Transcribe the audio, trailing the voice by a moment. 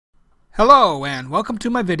Hello and welcome to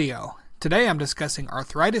my video. Today I'm discussing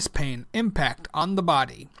arthritis pain impact on the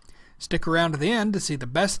body. Stick around to the end to see the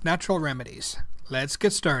best natural remedies. Let's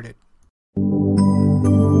get started.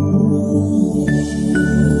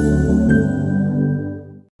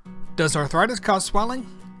 Does arthritis cause swelling?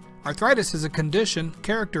 Arthritis is a condition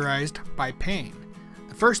characterized by pain.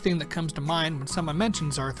 The first thing that comes to mind when someone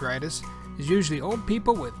mentions arthritis is usually old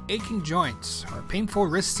people with aching joints or painful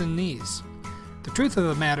wrists and knees. The truth of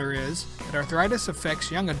the matter is that arthritis affects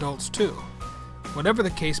young adults too. Whatever the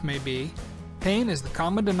case may be, pain is the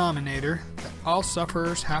common denominator that all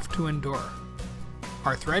sufferers have to endure.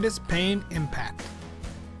 Arthritis pain impact.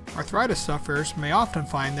 Arthritis sufferers may often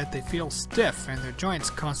find that they feel stiff and their joints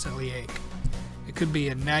constantly ache. It could be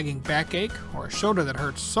a nagging backache or a shoulder that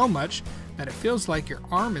hurts so much that it feels like your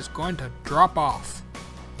arm is going to drop off.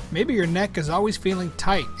 Maybe your neck is always feeling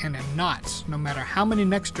tight and in knots no matter how many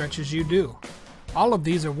neck stretches you do. All of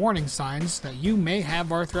these are warning signs that you may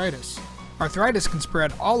have arthritis. Arthritis can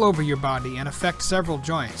spread all over your body and affect several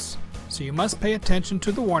joints, so you must pay attention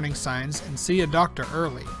to the warning signs and see a doctor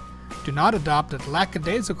early. Do not adopt a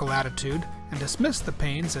lackadaisical attitude and dismiss the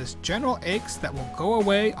pains as general aches that will go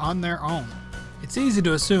away on their own. It's easy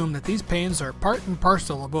to assume that these pains are part and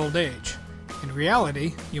parcel of old age. In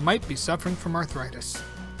reality, you might be suffering from arthritis.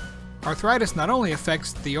 Arthritis not only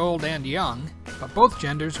affects the old and young, but both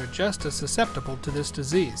genders are just as susceptible to this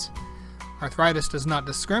disease. Arthritis does not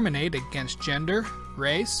discriminate against gender,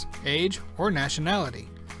 race, age, or nationality.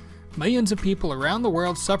 Millions of people around the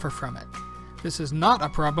world suffer from it. This is not a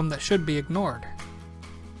problem that should be ignored.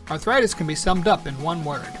 Arthritis can be summed up in one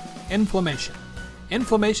word: inflammation.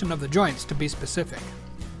 Inflammation of the joints, to be specific.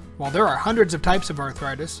 While there are hundreds of types of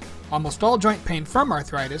arthritis, almost all joint pain from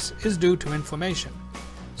arthritis is due to inflammation.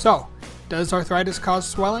 So, does arthritis cause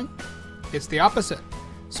swelling? It's the opposite.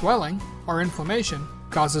 Swelling, or inflammation,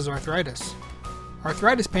 causes arthritis.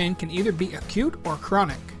 Arthritis pain can either be acute or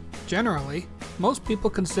chronic. Generally, most people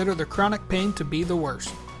consider the chronic pain to be the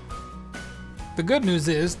worst. The good news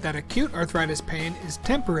is that acute arthritis pain is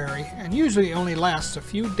temporary and usually only lasts a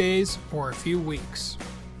few days or a few weeks.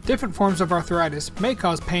 Different forms of arthritis may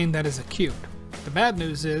cause pain that is acute. The bad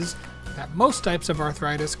news is that most types of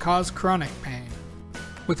arthritis cause chronic pain.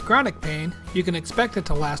 With chronic pain, you can expect it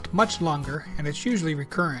to last much longer, and it's usually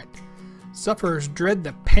recurrent. Sufferers dread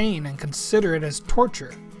the pain and consider it as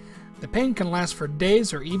torture. The pain can last for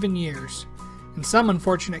days or even years. In some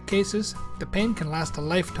unfortunate cases, the pain can last a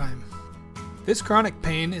lifetime. This chronic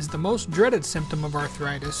pain is the most dreaded symptom of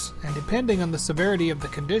arthritis, and depending on the severity of the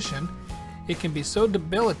condition, it can be so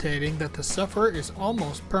debilitating that the sufferer is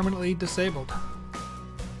almost permanently disabled.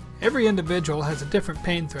 Every individual has a different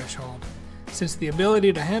pain threshold. Since the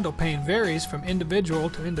ability to handle pain varies from individual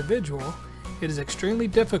to individual, it is extremely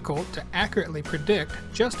difficult to accurately predict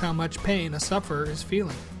just how much pain a sufferer is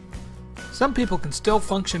feeling. Some people can still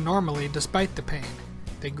function normally despite the pain.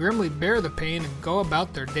 They grimly bear the pain and go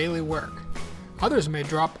about their daily work. Others may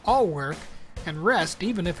drop all work and rest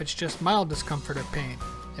even if it's just mild discomfort or pain.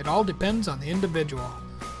 It all depends on the individual.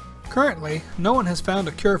 Currently, no one has found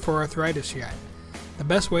a cure for arthritis yet. The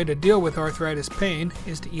best way to deal with arthritis pain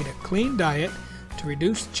is to eat a clean diet to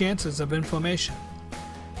reduce chances of inflammation.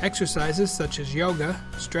 Exercises such as yoga,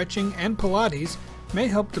 stretching, and Pilates may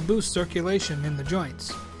help to boost circulation in the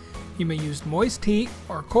joints. You may use moist heat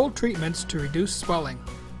or cold treatments to reduce swelling.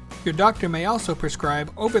 Your doctor may also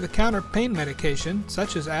prescribe over-the-counter pain medication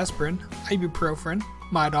such as aspirin, ibuprofen,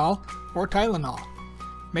 Midol, or Tylenol.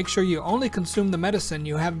 Make sure you only consume the medicine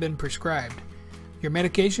you have been prescribed. Your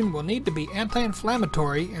medication will need to be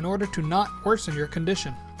anti-inflammatory in order to not worsen your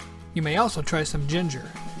condition. You may also try some ginger.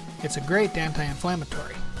 It's a great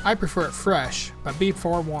anti-inflammatory. I prefer it fresh, but be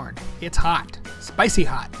forewarned, it's hot, spicy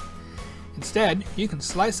hot. Instead, you can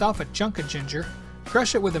slice off a chunk of ginger,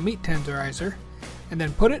 crush it with a meat tenderizer, and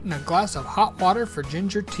then put it in a glass of hot water for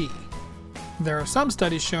ginger tea. There are some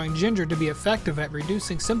studies showing ginger to be effective at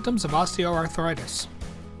reducing symptoms of osteoarthritis.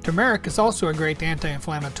 Turmeric is also a great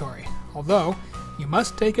anti-inflammatory, although you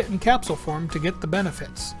must take it in capsule form to get the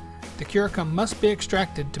benefits. The curcum must be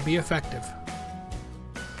extracted to be effective.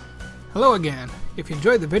 Hello again. If you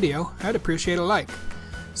enjoyed the video, I'd appreciate a like.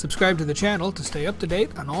 Subscribe to the channel to stay up to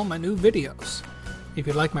date on all my new videos. If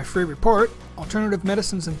you'd like my free report, Alternative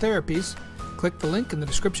Medicines and Therapies, click the link in the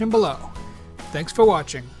description below. Thanks for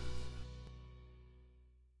watching.